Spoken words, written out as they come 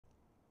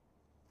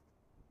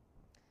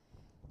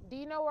Do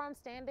you know where I'm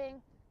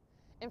standing?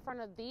 In front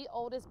of the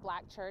oldest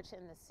Black church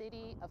in the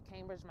city of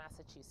Cambridge,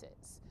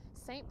 Massachusetts,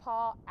 St.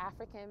 Paul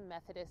African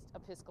Methodist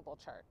Episcopal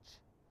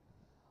Church.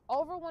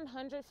 Over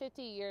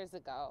 150 years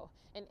ago,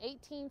 in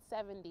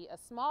 1870, a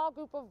small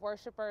group of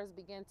worshipers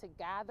began to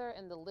gather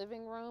in the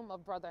living room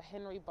of Brother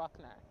Henry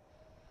Buckner.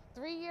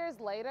 3 years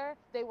later,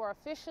 they were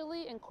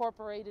officially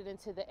incorporated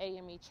into the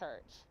AME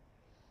Church.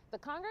 The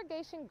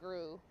congregation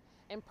grew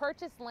and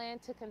purchased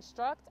land to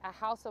construct a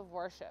house of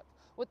worship,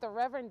 with the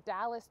Reverend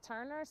Dallas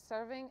Turner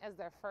serving as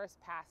their first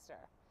pastor.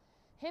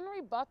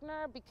 Henry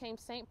Buckner became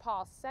St.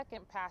 Paul's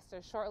second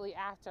pastor shortly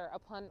after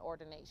upon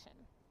ordination.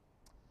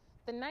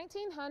 The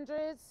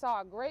 1900s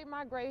saw a great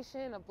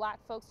migration of Black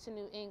folks to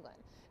New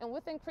England, and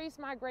with increased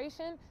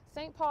migration,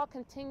 St. Paul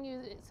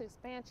continued its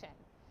expansion.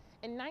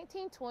 In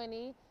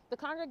 1920, the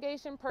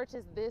congregation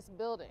purchased this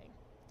building.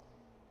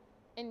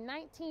 In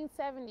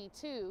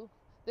 1972,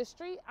 the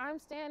street I'm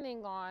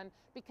standing on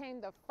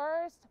became the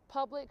first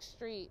public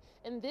street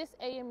in this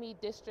AME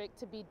district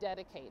to be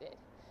dedicated.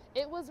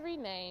 It was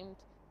renamed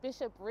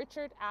Bishop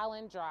Richard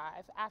Allen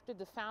Drive after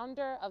the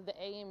founder of the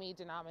AME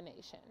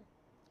denomination.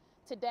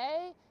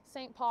 Today,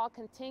 St. Paul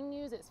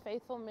continues its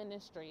faithful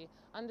ministry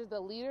under the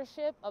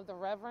leadership of the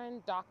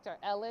Reverend Dr.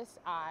 Ellis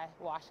I.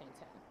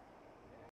 Washington.